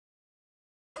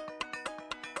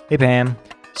Hey, Pam.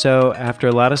 So, after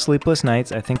a lot of sleepless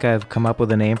nights, I think I've come up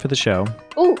with a name for the show.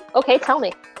 Ooh, okay, tell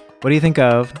me. What do you think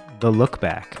of The Look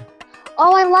Back?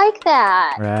 Oh, I like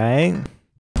that. Right?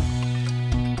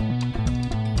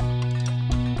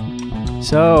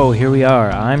 So, here we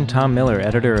are. I'm Tom Miller,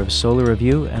 editor of Solar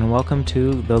Review, and welcome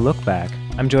to The Look Back.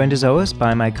 I'm joined as always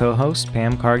by my co-host,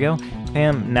 Pam Cargill.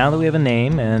 Pam, now that we have a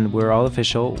name and we're all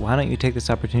official, why don't you take this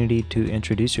opportunity to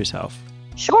introduce yourself?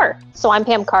 Sure. So I'm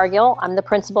Pam Cargill. I'm the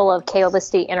principal of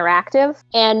Kaolisti Interactive,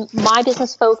 and my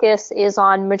business focus is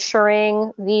on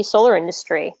maturing the solar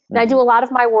industry. And I do a lot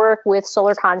of my work with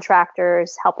solar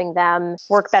contractors, helping them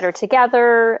work better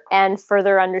together and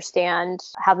further understand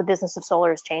how the business of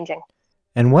solar is changing.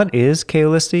 And what is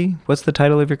Kaolisti? What's the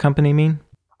title of your company mean?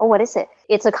 Oh, what is it?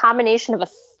 It's a combination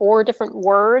of 4 different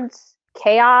words: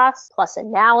 chaos, plus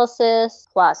analysis,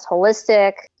 plus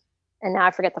holistic. And now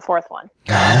I forget the 4th one.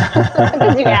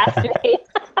 Because you asked me.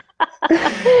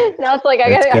 Now it's like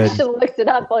I should have looked it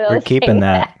up while I We're was keeping saying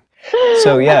that.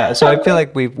 So I feel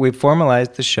like we've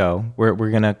formalized the show. We're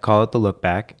gonna call it The Look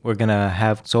Back. We're gonna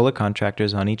have solar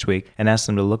contractors on each week and ask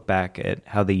them to look back at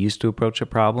how they used to approach a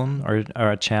problem or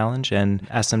a challenge, and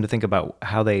ask them to think about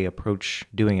how they approach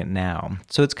doing it now.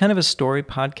 So it's kind of a story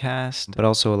podcast, but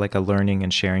also like a learning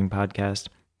and sharing podcast.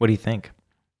 What do you think?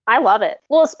 I love it.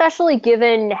 Well, especially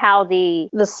given how the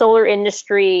solar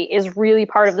industry is really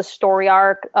part of the story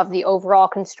arc of the overall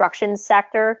construction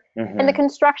sector. Mm-hmm. And the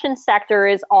construction sector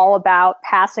is all about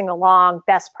passing along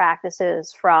best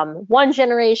practices from one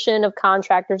generation of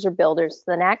contractors or builders to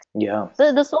the next. Yeah.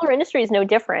 The solar industry is no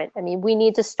different. I mean, we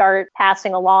need to start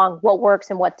passing along what works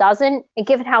and what doesn't. And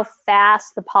given how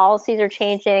fast the policies are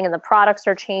changing and the products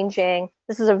are changing,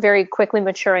 this is a very quickly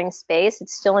maturing space.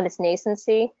 It's still in its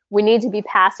nascency. We need to be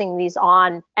passing these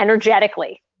on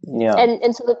energetically. Yeah.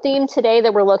 And so the theme today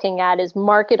that we're looking at is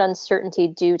market uncertainty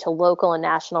due to local and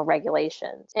national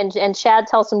regulations. And Chad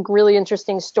tells some really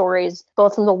interesting stories,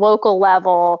 both from the local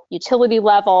level, utility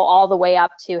level, all the way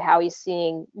up to how he's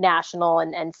seeing national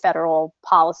and federal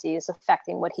policies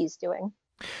affecting what he's doing.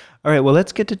 All right, well,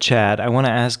 let's get to Chad. I want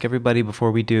to ask everybody before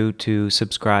we do to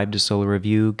subscribe to Solar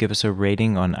Review, give us a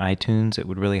rating on iTunes. It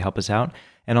would really help us out.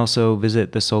 And also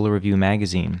visit the Solar Review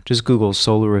magazine. Just Google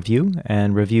Solar Review,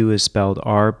 and review is spelled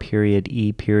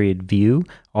R.E.view,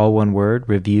 all one word,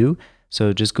 review.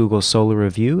 So just Google Solar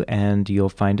Review and you'll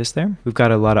find us there. We've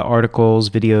got a lot of articles,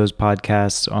 videos,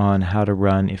 podcasts on how to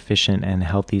run efficient and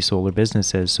healthy solar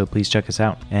businesses. So please check us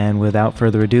out. And without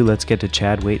further ado, let's get to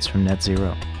Chad Waits from Net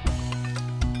Zero.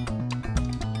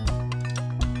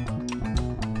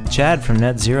 Chad from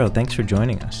Net Zero, thanks for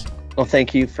joining us. Well,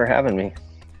 thank you for having me.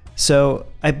 So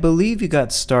I believe you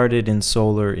got started in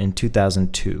solar in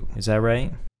 2002. Is that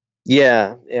right?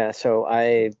 Yeah. So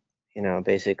I,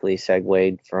 basically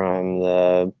segued from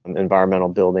the environmental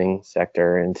building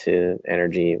sector into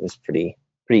energy. It was pretty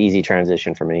easy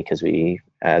transition for me because we,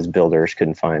 as builders,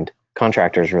 couldn't find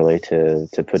contractors really to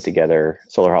put together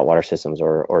solar hot water systems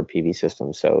or PV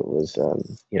systems. So it was,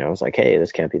 I was like, hey,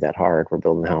 this can't be that hard. We're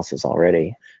building houses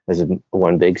already. There's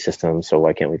one big system, so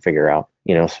why can't we figure out,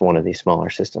 one of these smaller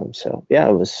systems? So yeah,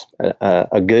 it was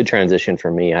a good transition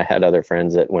for me. I had other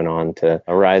friends that went on to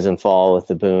rise and fall with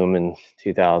the boom in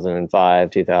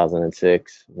 2005,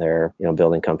 2006. Their,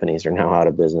 building companies are now out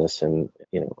of business, and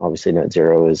obviously Net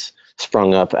Zero is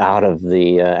sprung up out of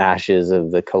the ashes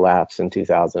of the collapse in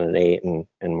 2008, and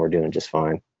we're doing just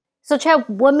fine. So Chad,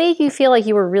 what made you feel like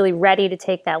you were really ready to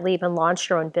take that leap and launch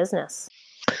your own business?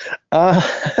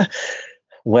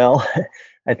 Well,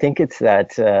 I think it's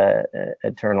that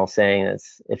eternal saying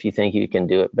that's, if you think you can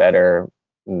do it better,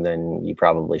 then you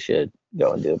probably should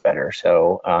go and do it better.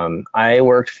 So I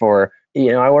worked for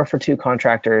 2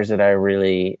 contractors that I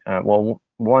really,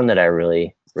 one that I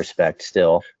really respect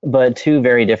still, but 2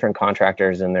 very different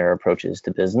contractors in their approaches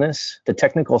to business. The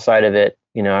technical side of it,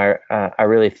 I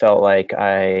really felt like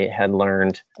I had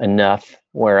learned enough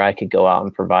where I could go out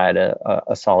and provide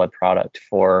a solid product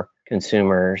for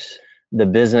consumers. The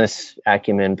business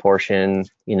acumen portion,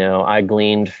 I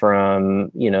gleaned from,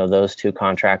 those 2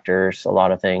 contractors, a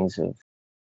lot of things of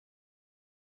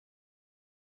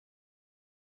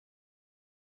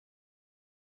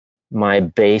my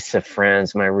base of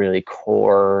friends, my really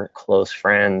core close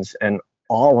friends, and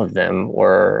all of them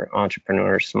were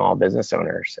entrepreneurs, small business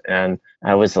owners. And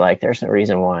I was like, there's no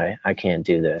reason why I can't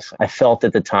do this. I felt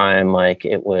at the time like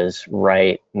it was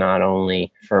right, not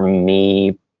only for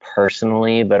me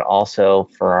personally, but also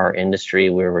for our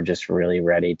industry. We were just really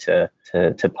ready to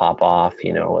pop off,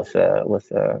 with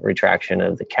the retraction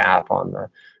of the cap on the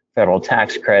federal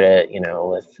tax credit,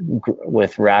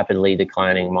 with rapidly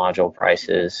declining module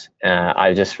prices.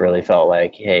 I just really felt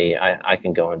like, hey, I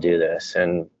can go and do this.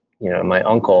 And my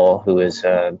uncle, who is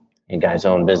you guys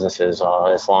own businesses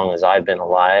as long as I've been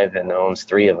alive and owns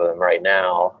 3 of them right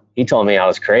now, he told me I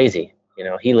was crazy.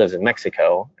 He lives in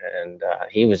Mexico, and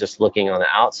he was just looking on the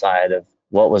outside of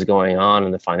what was going on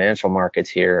in the financial markets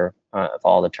here, of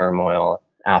all the turmoil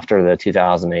after the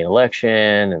 2008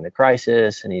 election and the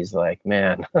crisis. And he's like,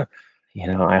 man,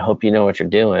 I hope you know what you're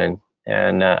doing.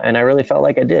 And I really felt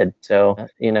like I did. So,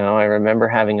 I remember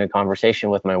having a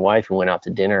conversation with my wife. We went out to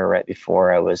dinner right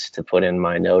before I was to put in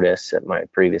my notice at my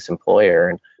previous employer.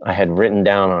 And I had written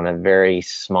down on a very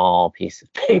small piece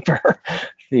of paper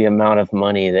the amount of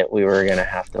money that we were going to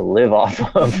have to live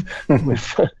off of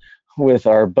with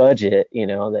our budget,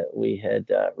 that we had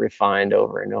refined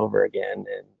over and over again.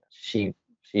 And she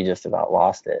just about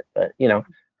lost it. But,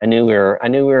 I knew we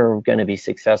were going to be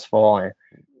successful. And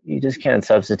you just can't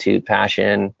substitute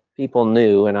passion. People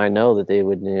knew, and I know that they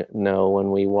would know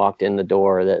when we walked in the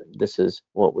door, that this is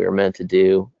what we were meant to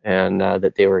do, and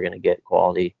that they were going to get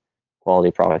quality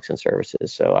products and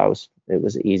services. So it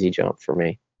was an easy jump for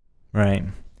me. Right.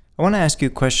 I want to ask you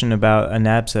a question about a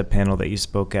NABCEP panel that you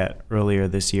spoke at earlier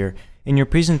this year. In your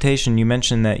presentation, you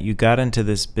mentioned that you got into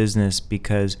this business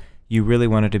because you really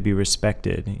wanted to be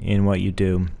respected in what you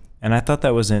do. And I thought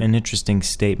that was an interesting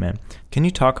statement. Can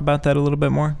you talk about that a little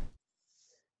bit more?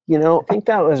 I think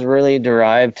that was really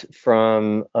derived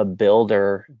from a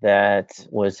builder that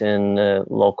was in the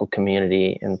local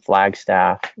community in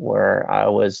Flagstaff, where I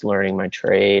was learning my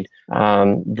trade.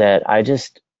 That I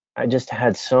just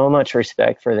had so much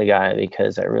respect for the guy,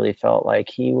 because I really felt like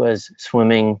he was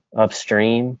swimming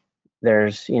upstream. There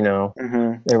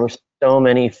were so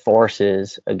many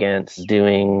forces against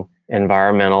doing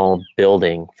environmental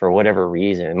building for whatever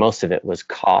reason. Most of it was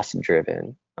cost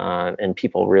driven, and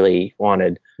people really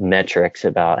wanted metrics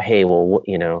about, hey, well,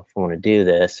 if we want to do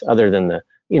this, other than the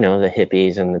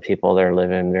hippies and the people that are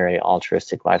living very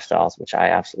altruistic lifestyles, which I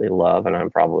absolutely love, and I'm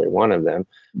probably one of them.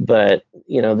 But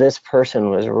this person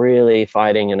was really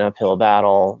fighting an uphill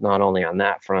battle, not only on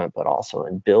that front, but also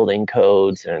in building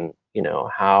codes and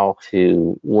how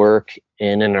to work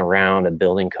in and around a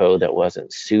building code that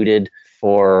wasn't suited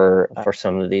for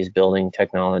some of these building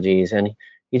technologies. And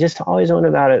he just always went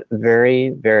about it very,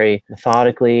 very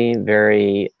methodically,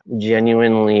 very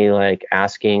genuinely, like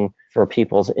asking for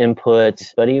people's input.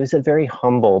 But he was a very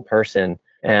humble person.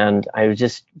 And I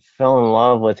just fell in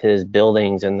love with his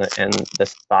buildings and the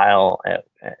style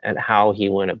at how he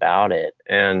went about it.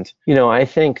 And, I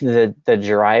think that the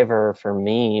driver for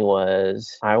me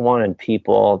was I wanted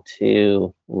people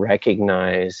to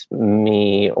recognize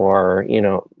me or,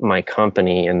 my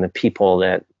company and the people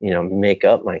that, make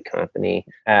up my company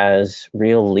as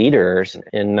real leaders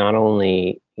in not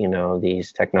only,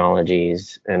 these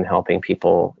technologies and helping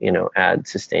people, add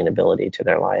sustainability to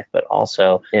their life, but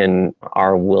also in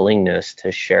our willingness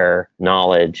to share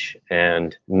knowledge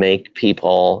and make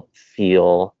people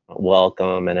feel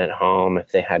welcome and at home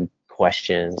if they had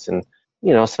questions. And,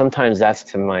 sometimes that's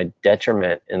to my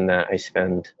detriment, in that I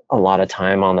spend a lot of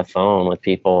time on the phone with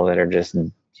people that are just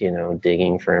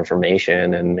digging for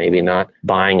information and maybe not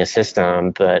buying a system.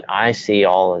 But I see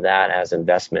all of that as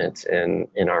investments in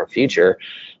our future,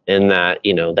 in that,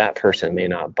 that person may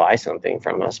not buy something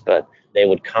from us, but they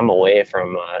would come away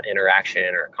from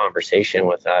interaction or conversation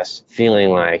with us feeling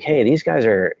like, hey, these guys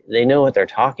they know what they're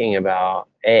talking about,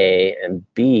 A, and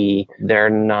B, they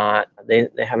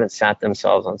haven't sat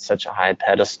themselves on such a high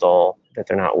pedestal that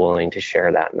they're not willing to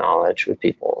share that knowledge with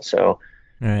people. So,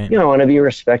 right. I want to be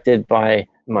respected by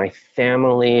my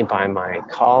family, by my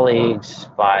colleagues,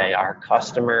 by our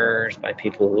customers, by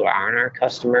people who aren't our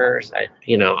customers.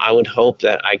 I would hope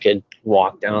that I could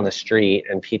walk down the street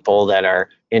and people that are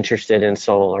interested in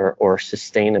solar or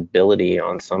sustainability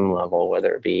on some level,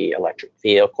 whether it be electric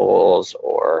vehicles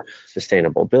or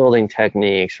sustainable building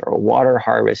techniques or water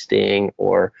harvesting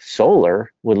or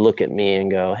solar, would look at me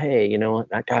and go, hey, you know what,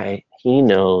 that guy, he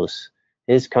knows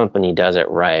his company does it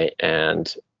right,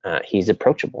 and he's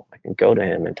approachable. I can go to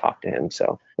him and talk to him.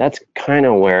 So that's kind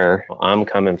of where I'm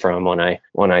coming from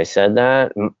when I said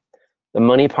that. The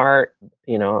money part,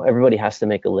 everybody has to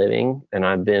make a living, and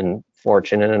I've been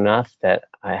fortunate enough that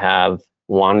I have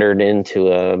wandered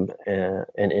into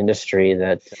an industry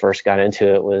that first got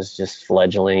into it was just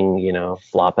fledgling,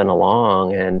 flopping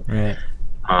along, and Right.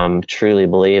 Truly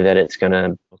believe that it's going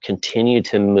to continue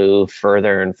to move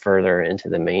further and further into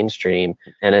the mainstream.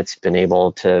 And it's been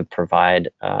able to provide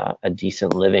a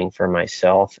decent living for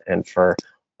myself and for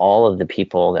all of the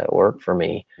people that work for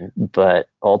me. But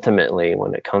ultimately,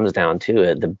 when it comes down to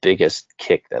it, the biggest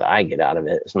kick that I get out of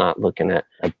it is not looking at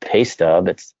a pay stub.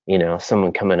 It's,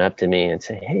 someone coming up to me and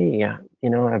saying, hey,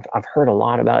 I've heard a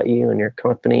lot about you and your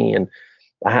company, and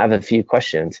I have a few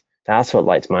questions. That's what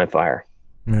lights my fire.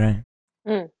 Right.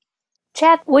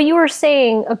 Chad, what you were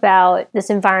saying about this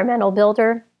environmental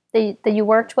builder that you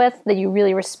worked with, that you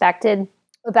really respected,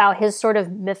 about his sort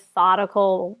of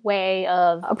methodical way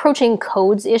of approaching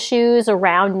codes issues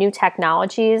around new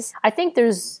technologies. I think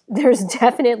there's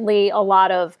definitely a lot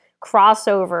of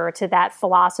crossover to that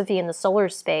philosophy in the solar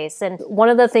space. And one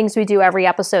of the things we do every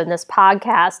episode in this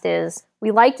podcast is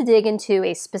we like to dig into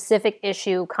a specific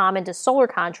issue common to solar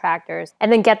contractors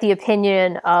and then get the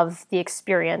opinion of the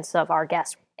experience of our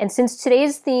guests. And since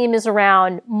today's theme is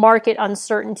around market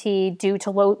uncertainty due to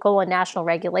local and national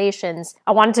regulations,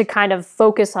 I wanted to kind of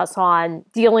focus us on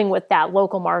dealing with that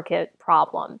local market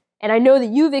problem. And I know that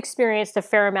you've experienced a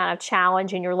fair amount of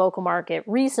challenge in your local market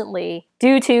recently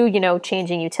due to,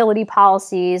 changing utility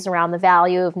policies around the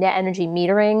value of net energy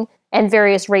metering and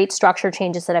various rate structure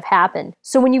changes that have happened.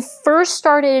 So when you first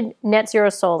started Net Zero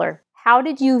Solar, how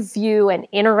did you view and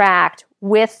interact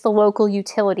with the local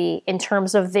utility in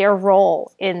terms of their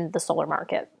role in the solar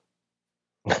market?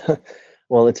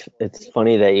 Well, it's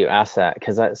funny that you ask that,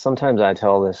 because sometimes I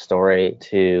tell this story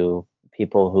to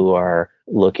people who are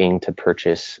looking to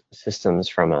purchase systems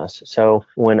from us. So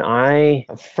when I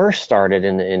first started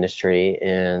in the industry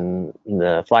in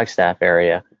the Flagstaff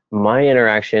area, my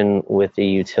interaction with the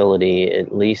utility,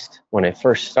 at least when I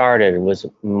first started, was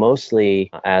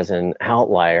mostly as an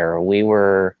outlier. We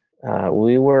were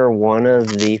one of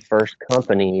the first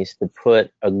companies to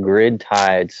put a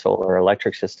grid-tied solar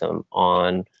electric system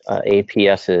on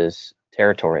APS's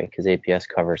territory, because APS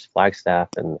covers Flagstaff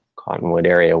and Cottonwood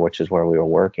area, which is where we were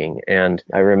working. And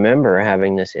I remember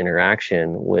having this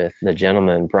interaction with the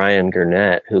gentleman, Brian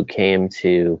Gurnett, who came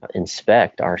to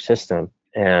inspect our system.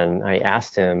 And I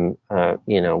asked him,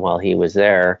 while he was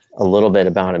there, a little bit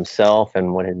about himself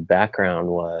and what his background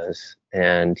was.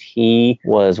 And he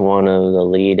was one of the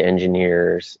lead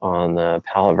engineers on the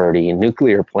Palo Verde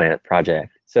nuclear plant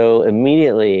project. So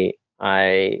immediately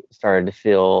I started to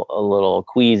feel a little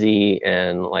queasy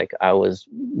and like I was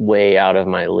way out of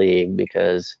my league,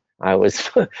 because I was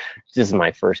just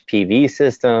my first PV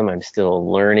system. I'm still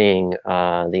learning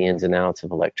the ins and outs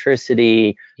of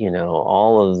electricity,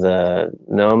 all of the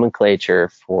nomenclature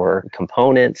for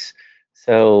components.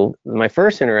 So my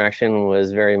first interaction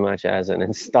was very much as an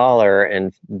installer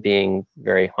and being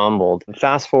very humbled.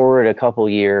 Fast forward a couple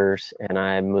years and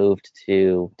I moved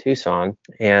to Tucson.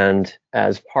 And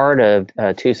as part of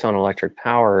Tucson Electric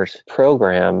Power's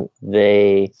program,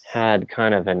 they had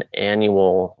kind of an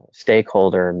annual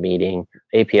stakeholder meeting.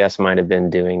 APS might have been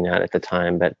doing that at the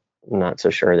time, but I'm not so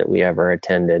sure that we ever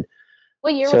attended.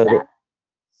 What year was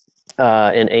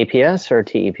that? In APS or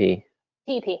TEP?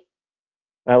 TEP.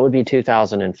 That would be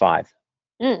 2005.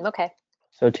 Okay.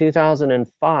 So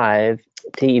 2005,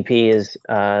 TEP is,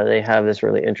 they have this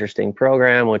really interesting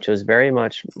program, which was very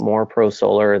much more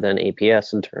pro-solar than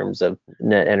APS in terms of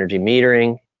net energy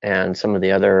metering and some of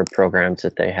the other programs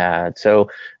that they had. So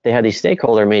they had these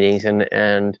stakeholder meetings,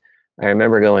 and I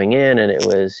remember going in, and it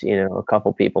was, a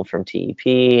couple people from TEP,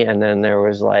 and then there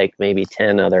was like maybe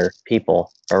 10 other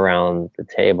people around the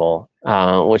table,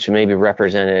 which maybe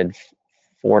represented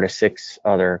 4 to 6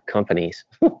 other companies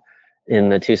in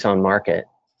the Tucson market.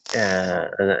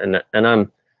 And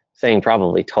I'm saying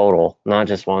probably total, not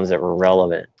just ones that were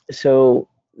relevant. So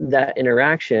that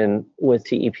interaction with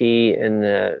TEP in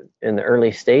the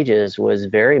early stages was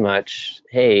very much,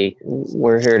 hey,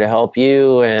 we're here to help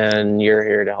you and you're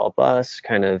here to help us.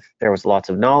 Kind of, there was lots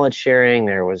of knowledge sharing.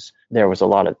 There was a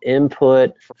lot of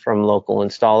input from local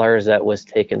installers that was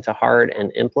taken to heart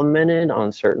and implemented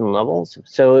on certain levels.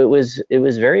 So it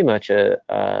was very much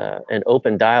an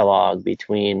open dialogue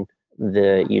between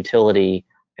the utility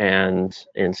and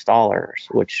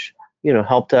installers, which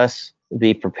helped us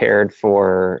be prepared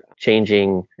for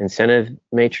changing incentive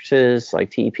matrices. Like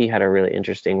TEP had a really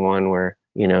interesting one where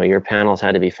your panels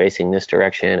had to be facing this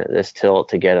direction at this tilt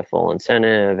to get a full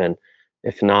incentive, and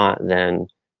if not, then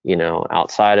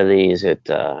outside of these, it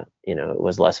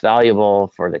was less valuable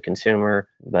for the consumer.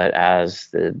 But as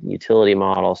the utility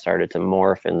model started to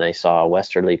morph and they saw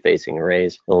westerly facing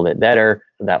arrays a little bit better,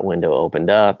 that window opened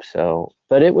up. So,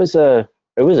 but it was a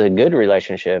good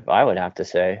relationship, I would have to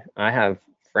say. I have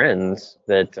friends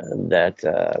that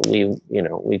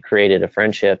we created a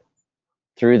friendship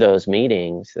through those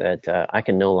meetings that I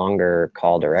can no longer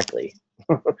call directly.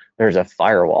 There's a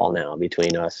firewall now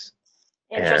between us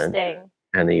Interesting.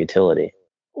 and the utility.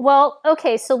 Well,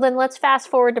 okay, so then let's fast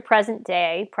forward to present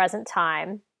day, present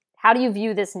time. How do you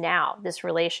view this now, this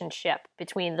relationship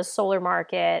between the solar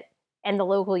market and the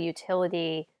local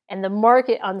utility and the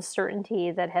market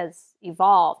uncertainty that has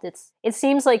evolved? It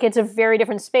seems like it's a very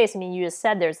different space. I mean, you just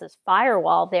said there's this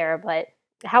firewall there, but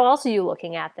how else are you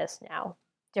looking at this now,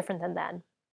 different than then?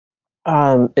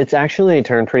 It's actually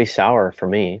turned pretty sour for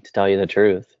me, to tell you the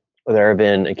truth. There have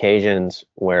been occasions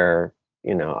where,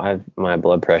 my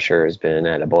blood pressure has been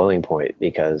at a boiling point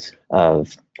because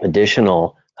of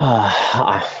additional,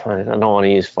 I don't want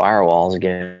to use firewalls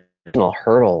again, additional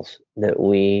hurdles that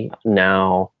we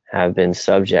now have been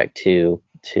subject to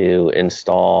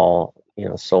install,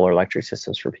 solar electric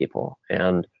systems for people.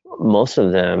 And most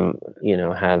of them,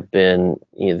 have been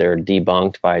either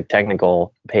debunked by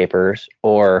technical papers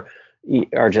or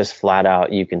are just flat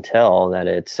out, you can tell that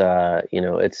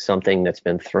it's something that's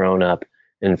been thrown up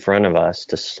in front of us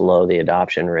to slow the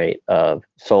adoption rate of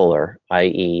solar,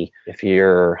 i.e., if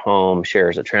your home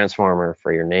shares a transformer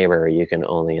for your neighbor, you can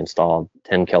only install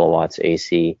 10 kilowatts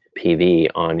AC PV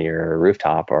on your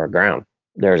rooftop or ground.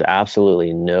 There's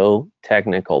absolutely no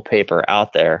technical paper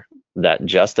out there that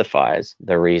justifies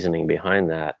the reasoning behind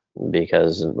that,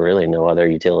 because really no other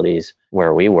utilities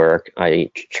where we work,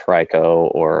 i.e.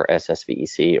 Trico or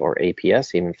SSVEC or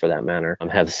APS even for that matter,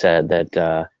 have said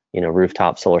that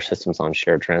rooftop solar systems on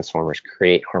shared transformers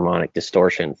create harmonic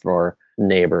distortion for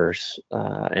neighbors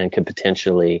and could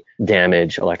potentially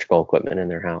damage electrical equipment in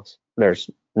their house. There's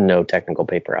no technical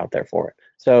paper out there for it.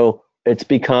 So it's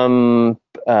become,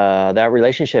 that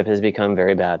relationship has become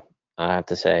very bad, I have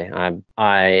to say.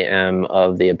 I am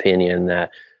of the opinion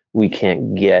that we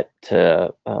can't get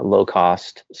to low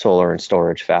cost solar and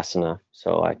storage fast enough.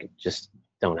 So I just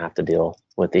don't have to deal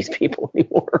with these people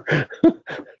anymore.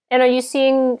 And are you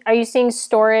seeing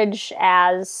storage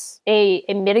as a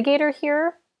mitigator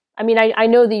here? I mean, I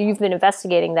know that you've been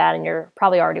investigating that and you're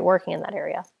probably already working in that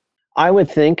area. I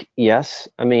would think, yes.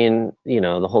 I mean,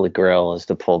 the holy grail is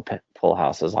to pull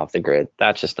houses off the grid.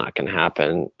 That's just not going to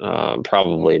happen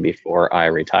probably before I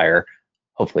retire.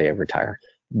 Hopefully I retire.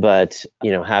 But,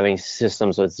 having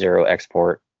systems with zero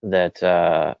export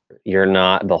that you're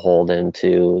not beholden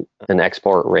to an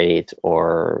export rate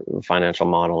or financial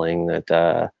modeling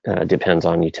that depends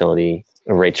on utility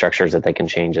rate structures that they can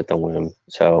change at the whim.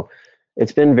 So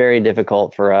it's been very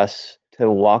difficult for us to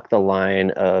walk the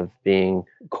line of being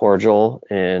cordial.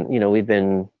 And,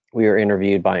 we were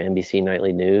interviewed by NBC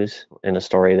Nightly News in a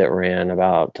story that ran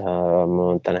about a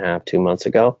month and a half, 2 months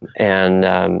ago.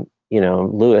 And,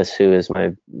 Lewis, who is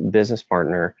my business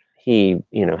partner, he,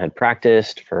 had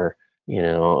practiced for,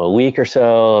 a week or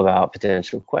so about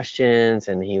potential questions,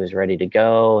 and he was ready to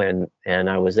go. And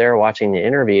I was there watching the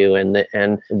interview, and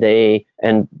they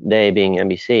being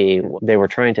NBC, they were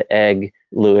trying to egg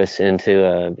Lewis into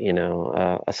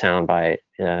a soundbite,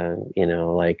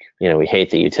 we hate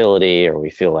the utility, or we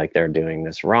feel like they're doing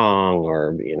this wrong,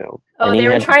 or. Oh, they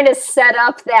were trying to set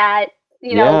up that,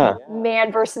 Yeah.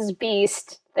 man versus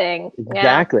beast thing.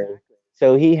 Exactly. Yeah.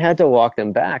 So he had to walk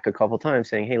them back a couple times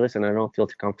saying, hey, listen, I don't feel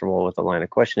too comfortable with the line of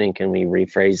questioning. Can we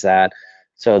rephrase that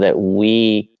so that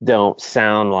we don't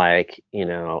sound like,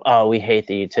 oh, we hate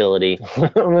the utility.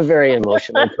 I'm a very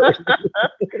emotional person.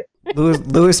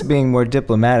 Lewis being more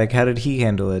diplomatic, how did he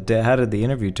handle it? How did the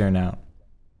interview turn out?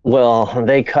 Well,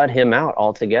 they cut him out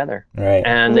altogether. Right.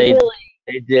 And they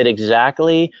did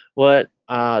exactly what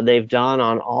they've done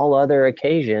on all other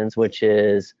occasions, which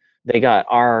is they got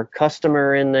our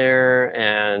customer in there,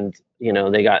 and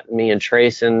they got me and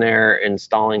Trace in there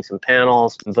installing some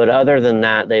panels. But other than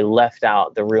that, they left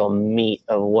out the real meat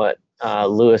of what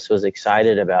Lewis was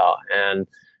excited about, and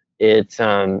it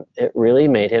really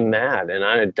made him mad, and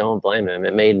I don't blame him.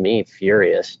 It made me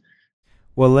furious.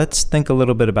 Well, let's think a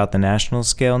little bit about the national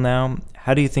scale now.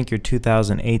 How do you think your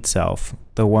 2008 self,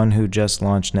 the one who just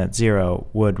launched Net Zero,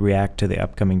 would react to the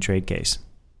upcoming trade case?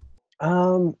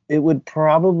 It would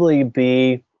probably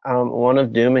be one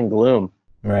of doom and gloom.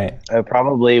 Right. I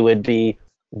probably would be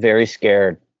very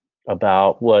scared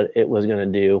about what it was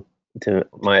going to do to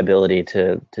my ability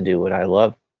to do what I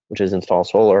love, which is install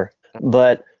solar.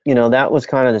 But, that was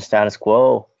kind of the status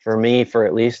quo for me for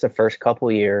at least the first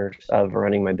couple years of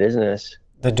running my business.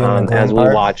 The doom and gloom as we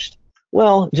part? watched.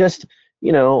 Well, just,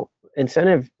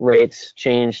 incentive rates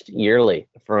changed yearly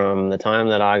from the time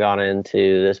that I got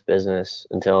into this business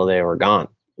until they were gone,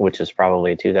 which is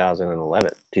probably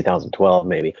 2011, 2012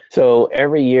 maybe. So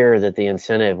every year that the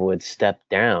incentive would step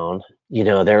down,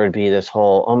 there would be this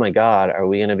whole, oh my God, are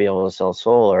we going to be able to sell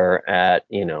solar at,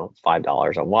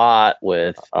 $5 a watt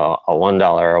with a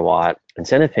 $1 a watt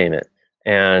incentive payment?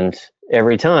 And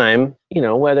every time,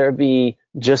 whether it be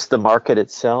just the market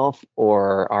itself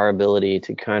or our ability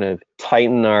to kind of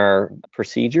tighten our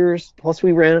procedures. Plus,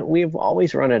 we've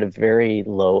always run at a very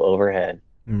low overhead.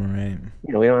 Right.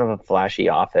 We don't have a flashy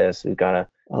office. We've got a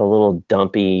little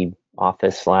dumpy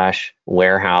office /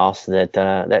 warehouse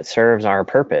that serves our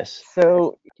purpose.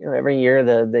 So every year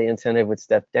the incentive would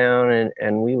step down,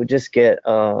 and we would just get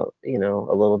a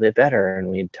little bit better, and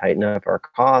we'd tighten up our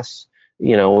costs.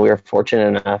 We were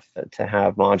fortunate enough to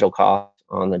have module costs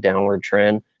on the downward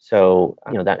trend, so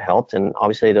that helped. And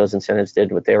obviously those incentives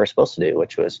did what they were supposed to do,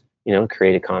 which was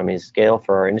create economies of scale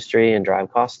for our industry and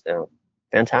drive costs down.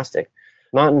 Fantastic.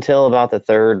 Not until about the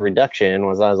third reduction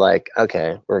was I was like,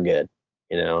 okay, we're good.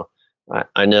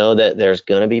 I know that there's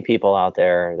going to be people out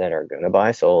there that are going to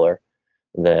buy solar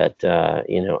that are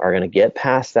going to get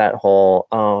past that whole,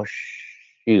 oh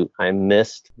shoot, I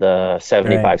missed the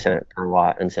 75 cent per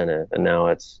watt incentive, and now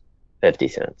it's 50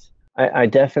 cents. I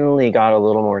definitely got a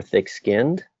little more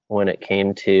thick-skinned when it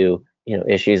came to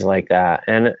issues like that,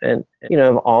 and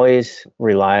I've always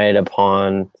relied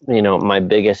upon my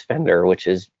biggest vendor, which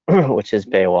is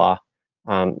BayWa.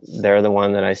 They're the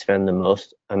one that I spend the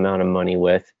most amount of money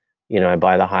with. I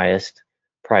buy the highest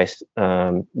priced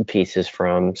pieces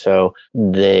from. So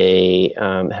they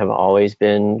have always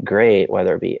been great,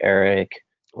 whether it be Eric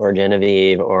or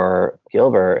Genevieve or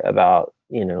Gilbert, about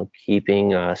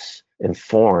keeping us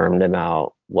informed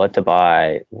about what to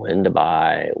buy, when to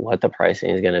buy, what the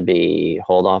pricing is going to be.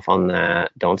 Hold off on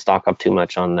that. Don't stock up too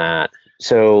much on that.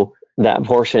 So that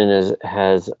portion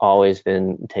has always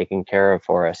been taken care of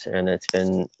for us, and it's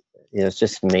been it's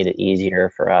just made it easier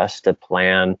for us to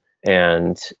plan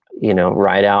and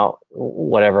ride out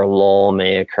whatever lull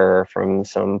may occur from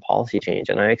some policy change.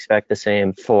 And I expect the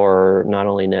same for not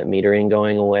only net metering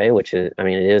going away, which is, it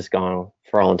is gone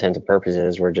for all intents and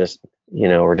purposes. We're just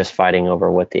fighting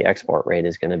over what the export rate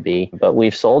is going to be. But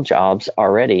we've sold jobs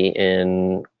already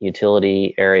in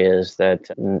utility areas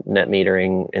that net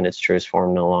metering in its truest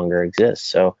form no longer exists.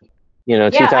 So,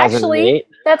 2008. Actually,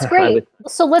 that's great.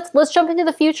 So let's jump into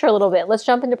the future a little bit. Let's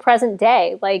jump into present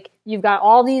day. Like, you've got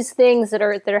all these things that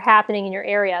are happening in your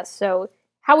area. So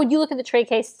how would you look at the trade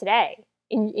case today,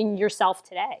 in yourself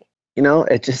today?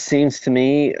 It just seems to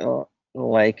me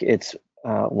like it's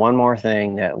one more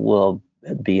thing that we'll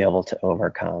be able to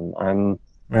overcome.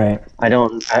 Right.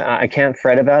 I can't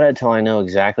fret about it till I know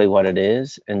exactly what it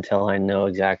is, until I know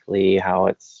exactly how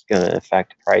it's going to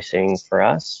affect pricing for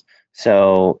us.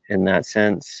 So in that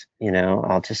sense,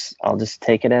 I'll just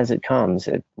take it as it comes.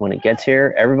 When it gets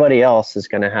here, everybody else is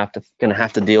going to have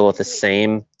to deal with the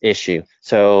same issue.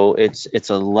 So it's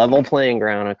a level playing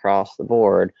ground across the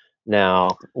board.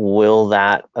 Now, will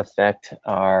that affect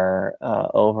our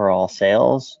overall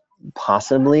sales?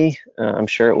 Possibly. I'm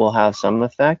sure it will have some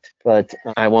effect, but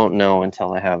I won't know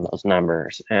until I have those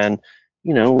numbers. And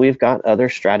we've got other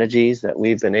strategies that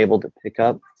we've been able to pick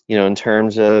up, in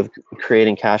terms of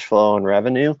creating cash flow and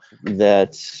revenue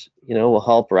that, will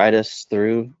help ride us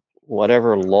through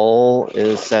whatever lull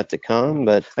is set to come.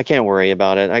 But I can't worry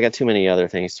about it. I got too many other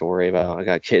things to worry about. I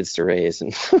got kids to raise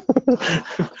and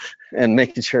and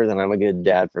making sure that I'm a good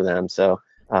dad for them. So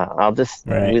we'll just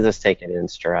take it in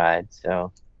stride.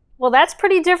 So. Well, that's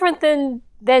pretty different than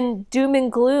doom and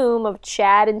gloom of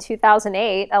Chad in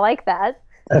 2008. I like that.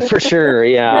 For sure,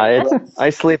 yeah. I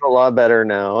sleep a lot better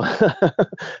now.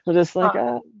 I'm just like,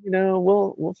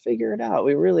 we'll figure it out.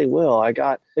 We really will.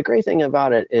 The great thing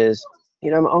about it is,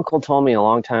 my uncle told me a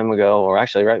long time ago, or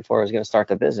actually right before I was going to start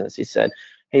the business, he said,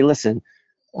 "Hey, listen,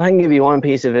 I can give you one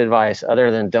piece of advice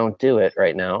other than don't do it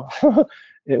right now.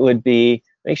 It would be,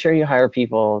 make sure you hire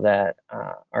people that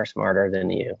are smarter than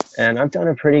you." And I've done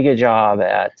a pretty good job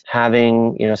at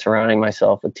having, surrounding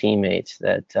myself with teammates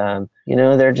that,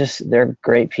 they're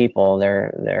great people.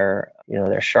 They're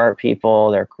sharp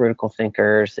people. They're critical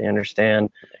thinkers. They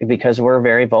understand, because we're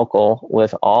very vocal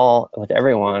with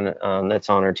everyone that's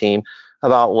on our team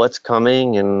about what's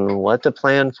coming and what to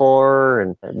plan for.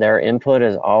 And their input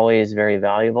is always very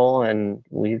valuable, and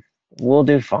we'll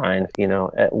do fine.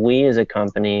 We as a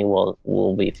company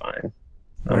will be fine.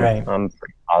 I'm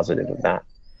pretty positive of that.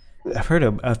 I've heard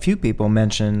a few people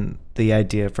mention the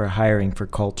idea for hiring for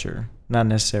culture, not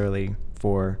necessarily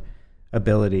for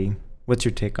ability. What's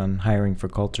your take on hiring for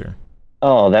culture?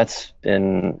 Oh, that's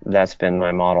been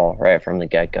my model right from the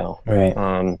get-go.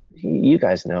 Right. You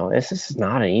guys know this is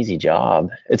not an easy job.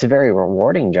 It's a very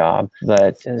rewarding job,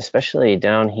 but especially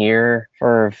down here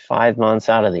for 5 months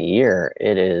out of the year,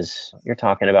 you're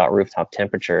talking about rooftop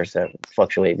temperatures that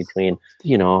fluctuate between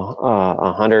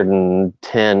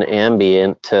 110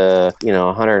 ambient to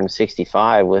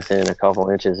 165 within a couple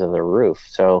inches of the roof.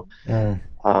 So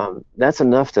That's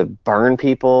enough to burn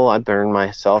people. I burned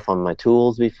myself on my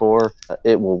tools before.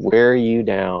 It will wear you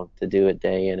down to do it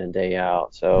day in and day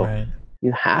out. So Right.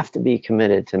 you have to be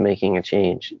committed to making a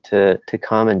change, to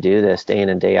come and do this day in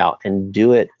and day out and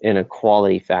do it in a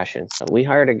quality fashion. We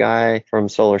hired a guy from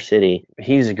Solar City.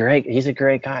 He's a great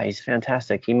guy. He's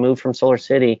fantastic. He moved from Solar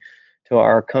City to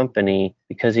our company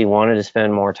because he wanted to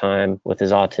spend more time with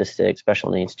his autistic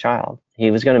special needs child.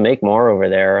 He was going to make more over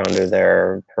there under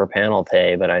their per panel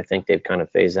pay, but I think they've kind of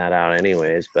phased that out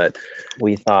anyways. But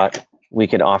we thought we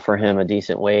could offer him a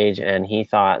decent wage, and he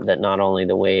thought that not only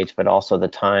the wage, but also the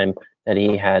time that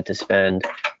he had to spend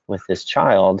with this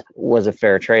child was a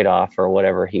fair trade-off for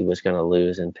whatever he was going to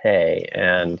lose in pay.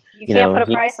 And you can't put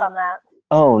a price on that.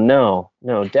 Oh no,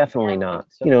 definitely not.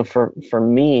 For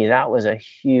me, that was a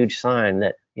huge sign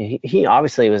that he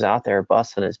obviously was out there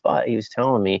busting his butt. He was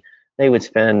telling me they would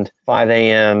spend 5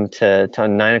 a.m. to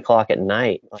 9 o'clock at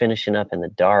night finishing up in the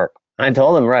dark. I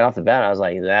told him right off the bat, I was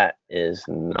like, that is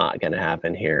not going to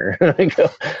happen here.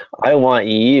 I want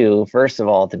you, first of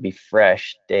all, to be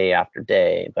fresh day after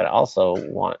day, but I also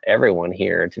want everyone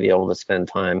here to be able to spend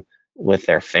time with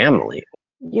their family.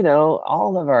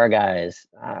 All of our guys,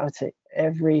 I would say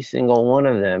every single one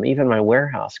of them, even my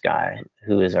warehouse guy,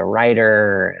 who is a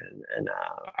writer and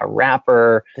a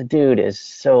rapper, the dude is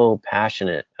so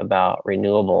passionate about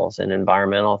renewables and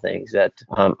environmental things that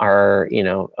are,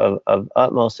 of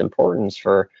utmost importance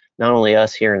for not only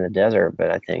us here in the desert, but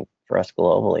I think for us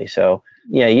globally. So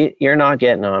yeah, you're not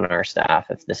getting on our staff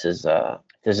if this is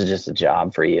just a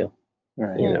job for you.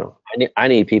 Right. I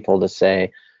need people to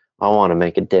say, I want to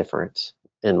make a difference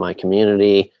in my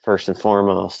community first and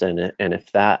foremost, and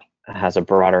if that has a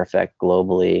broader effect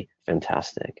globally,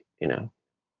 fantastic.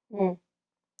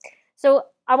 So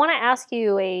I want to ask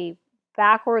you a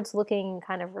backwards looking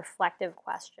kind of reflective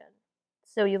question.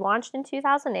 So you launched in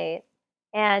 2008,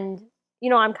 and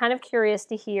I'm kind of curious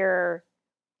to hear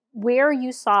where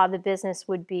you saw the business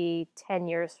would be 10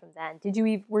 years from then.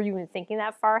 Were you even thinking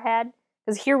that far ahead?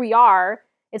 Because here we are,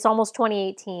 it's almost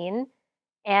 2018,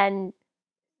 and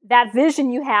that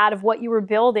vision you had of what you were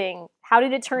building, how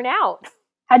did it turn out?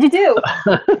 How'd you do?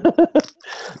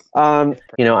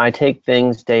 I take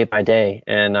things day by day,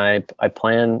 and I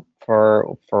plan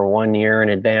for 1 year in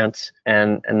advance,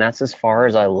 and that's as far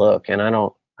as I look. And I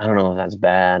don't know if that's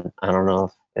bad. I don't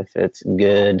know if it's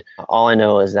good. All I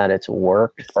know is that it's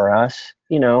worked for us,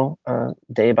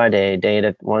 day by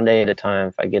day, one day at a time.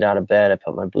 If I get out of bed, I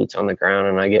put my boots on the ground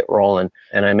and I get rolling,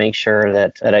 and I make sure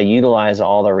that I utilize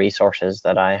all the resources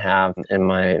that I have in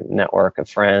my network of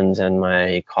friends and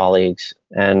my colleagues.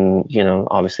 And,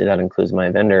 obviously that includes my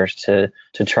vendors to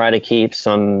try to keep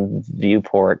some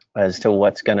viewport as to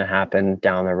what's going to happen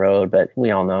down the road. But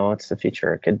we all know it's the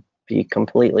future. It could be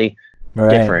completely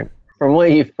different from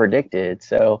what you've predicted.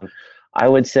 So I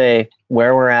would say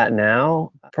where we're at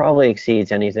now probably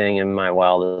exceeds anything in my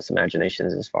wildest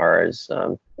imaginations as far as,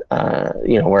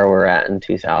 where we're at in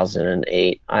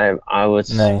 2008. I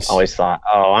was always thought,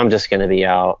 I'm just going to be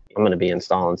out. I'm going to be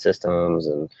installing systems,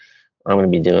 and I'm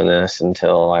going to be doing this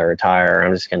until I retire.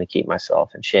 I'm just going to keep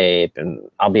myself in shape, and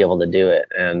I'll be able to do it.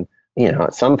 And,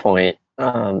 at some point,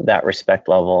 that respect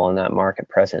level and that market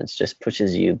presence just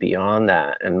pushes you beyond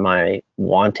that. And my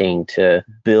wanting to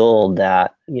build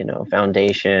that,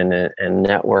 foundation and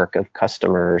network of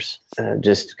customers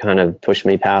just kind of pushed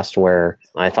me past where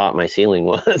I thought my ceiling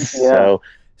was. Yeah. So,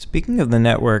 speaking of the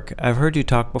network, I've heard you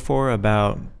talk before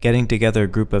about getting together a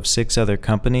group of 6 other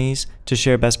companies to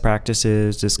share best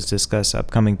practices, discuss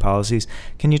upcoming policies.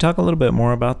 Can you talk a little bit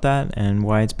more about that and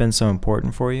why it's been so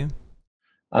important for you?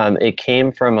 It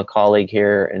came from a colleague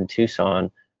here in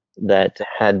Tucson that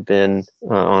had been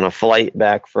on a flight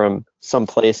back from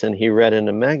someplace, and he read in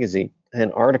a magazine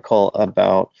an article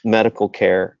about medical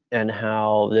care and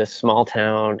how this small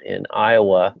town in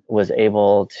Iowa was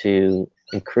able to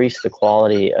increase the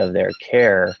quality of their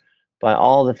care by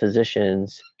all the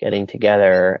physicians getting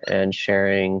together and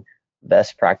sharing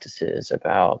best practices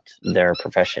about their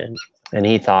profession. And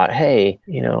he thought, hey,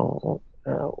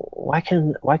 why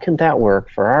can that work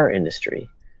for our industry?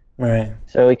 Right.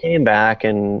 So he came back,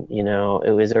 and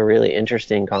it was a really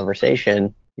interesting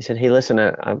conversation. He said, hey, listen,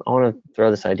 I want to throw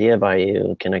this idea by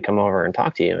you. Can I come over and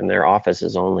talk to you? And their office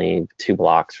is only 2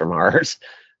 blocks from ours.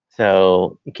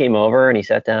 So he came over and he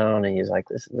sat down and he's like,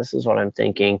 this is what I'm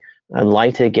thinking. I'd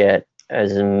like to get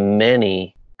as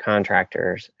many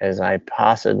contractors as I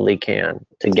possibly can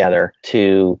together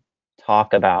to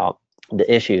talk about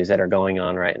the issues that are going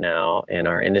on right now in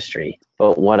our industry.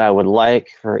 But what I would like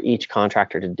for each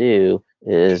contractor to do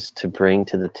is to bring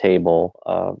to the table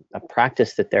a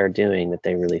practice that they're doing that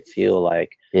they really feel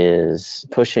like is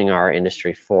pushing our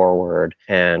industry forward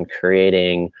and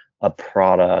creating a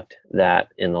product that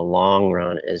in the long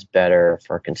run is better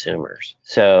for consumers.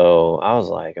 So I was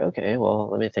like, okay, well,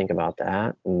 let me think about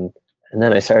that. And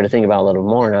then I started to think about it a little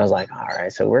more, and I was like, all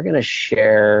right, so we're going to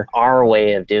share our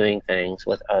way of doing things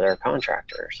with other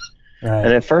contractors. Right.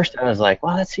 And at first I was like,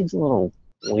 well, that seems a little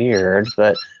weird.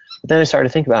 But then I started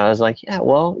to think about it. I was like, yeah,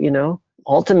 well,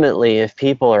 ultimately, if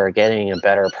people are getting a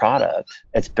better product,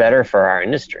 it's better for our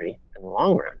industry in the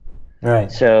long run.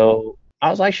 Right. So I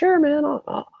was like, sure, man,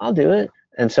 I'll do it.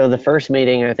 And so the first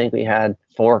meeting, I think we had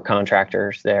 4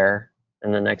 contractors there.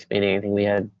 And the next meeting, I think we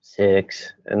had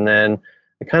 6. And then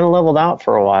it kind of leveled out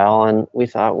for a while. And we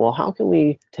thought, well, how can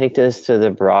we take this to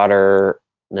the broader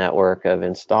network of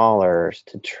installers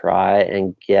to try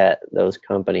and get those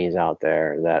companies out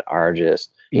there that are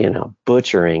just,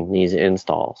 butchering these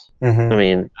installs? Mm-hmm. I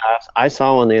mean, I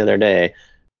saw one the other day.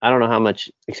 I don't know how much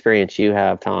experience you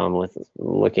have, Tom, with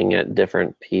looking at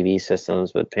different PV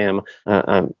systems, but Pam,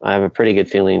 I have a pretty good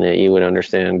feeling that you would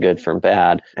understand good from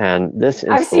bad. And this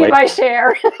I've seen my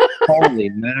share. Holy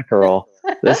mackerel.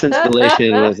 This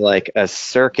installation was like a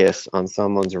circus on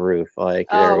someone's roof. Like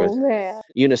there was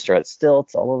Unistrut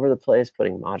stilts all over the place,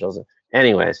 putting modules in.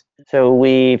 Anyways, so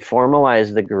we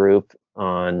formalized the group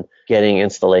on getting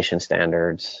installation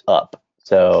standards up.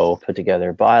 So put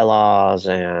together bylaws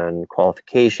and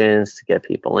qualifications to get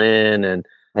people in. And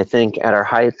I think at our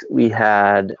height, we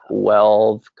had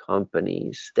 12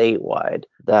 companies statewide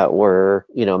that were,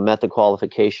 met the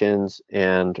qualifications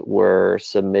and were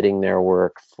submitting their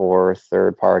work for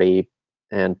third party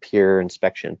and peer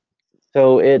inspection.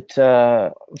 So it,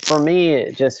 for me,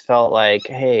 it just felt like,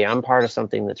 hey, I'm part of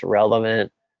something that's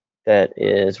relevant, that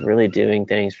is really doing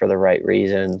things for the right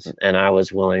reasons. And I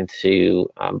was willing to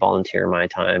volunteer my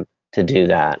time to do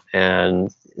that.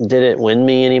 And did it win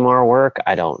me any more work?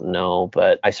 I don't know,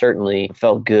 but I certainly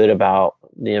felt good about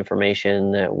the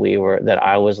information that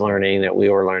I was learning, that we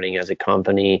were learning as a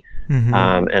company. Mm-hmm.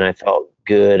 And I felt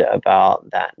good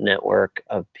about that network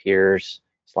of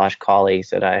peers/colleagues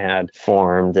that I had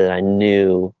formed, that I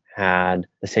knew had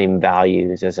the same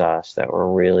values as us, that were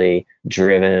really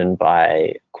driven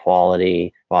by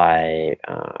quality, by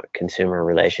consumer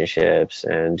relationships,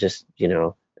 and just,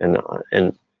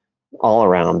 and all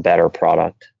around better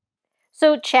product.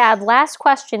 So Chad, last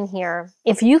question here.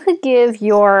 If you could give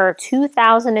your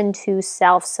 2002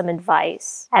 self some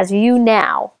advice as you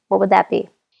now, what would that be?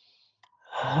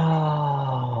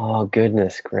 Oh,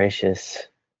 goodness gracious.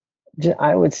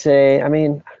 I would say, I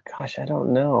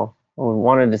don't know. I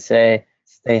wanted to say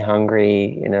stay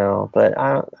hungry, but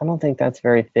I don't think that's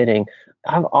very fitting.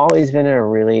 I've always been a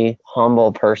really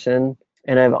humble person,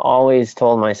 and I've always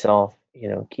told myself,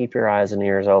 keep your eyes and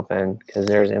ears open, because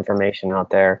there's information out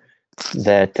there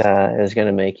that is going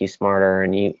to make you smarter,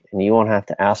 and you won't have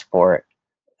to ask for it.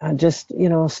 Just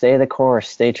stay the course,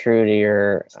 stay true to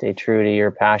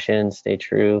your passion, stay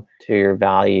true to your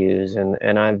values,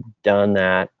 and I've done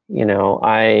that.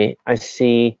 I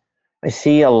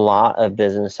see a lot of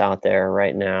business out there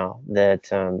right now that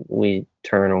we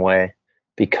turn away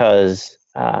because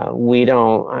we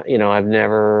don't, I've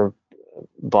never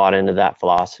bought into that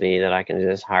philosophy that I can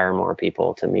just hire more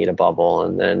people to meet a bubble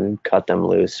and then cut them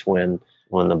loose when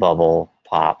the bubble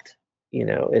popped.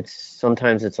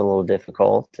 Sometimes it's a little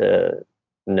difficult to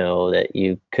know that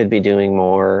you could be doing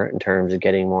more in terms of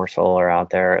getting more solar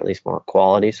out there, at least more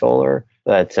quality solar.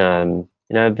 But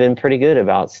I've been pretty good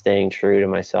about staying true to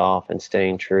myself and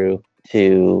staying true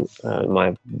to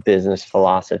my business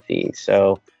philosophy.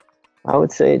 So I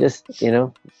would say just,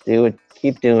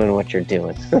 keep doing what you're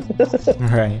doing.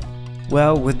 Right.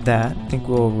 Well, with that, I think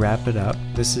we'll wrap it up.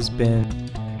 This has been...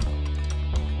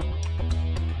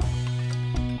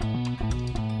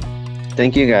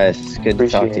 Thank you, guys. It's good to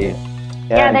talk to you.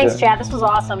 Yeah, thanks, Chad. This was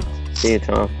awesome. See you,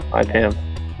 Tom. Bye, Pam.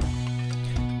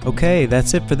 Okay,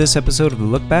 that's it for this episode of The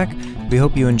Look Back. We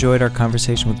hope you enjoyed our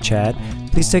conversation with Chad.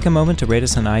 Please take a moment to rate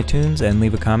us on iTunes and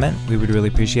leave a comment. We would really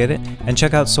appreciate it. And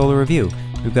check out Solar Review.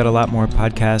 We've got a lot more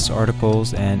podcasts,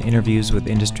 articles, and interviews with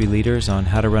industry leaders on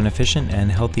how to run efficient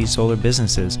and healthy solar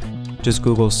businesses. Just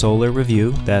Google Solar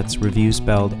Review. That's review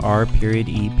spelled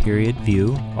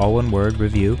R.E.view, all one word,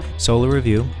 review, Solar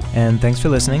Review. And thanks for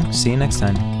listening. See you next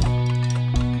time.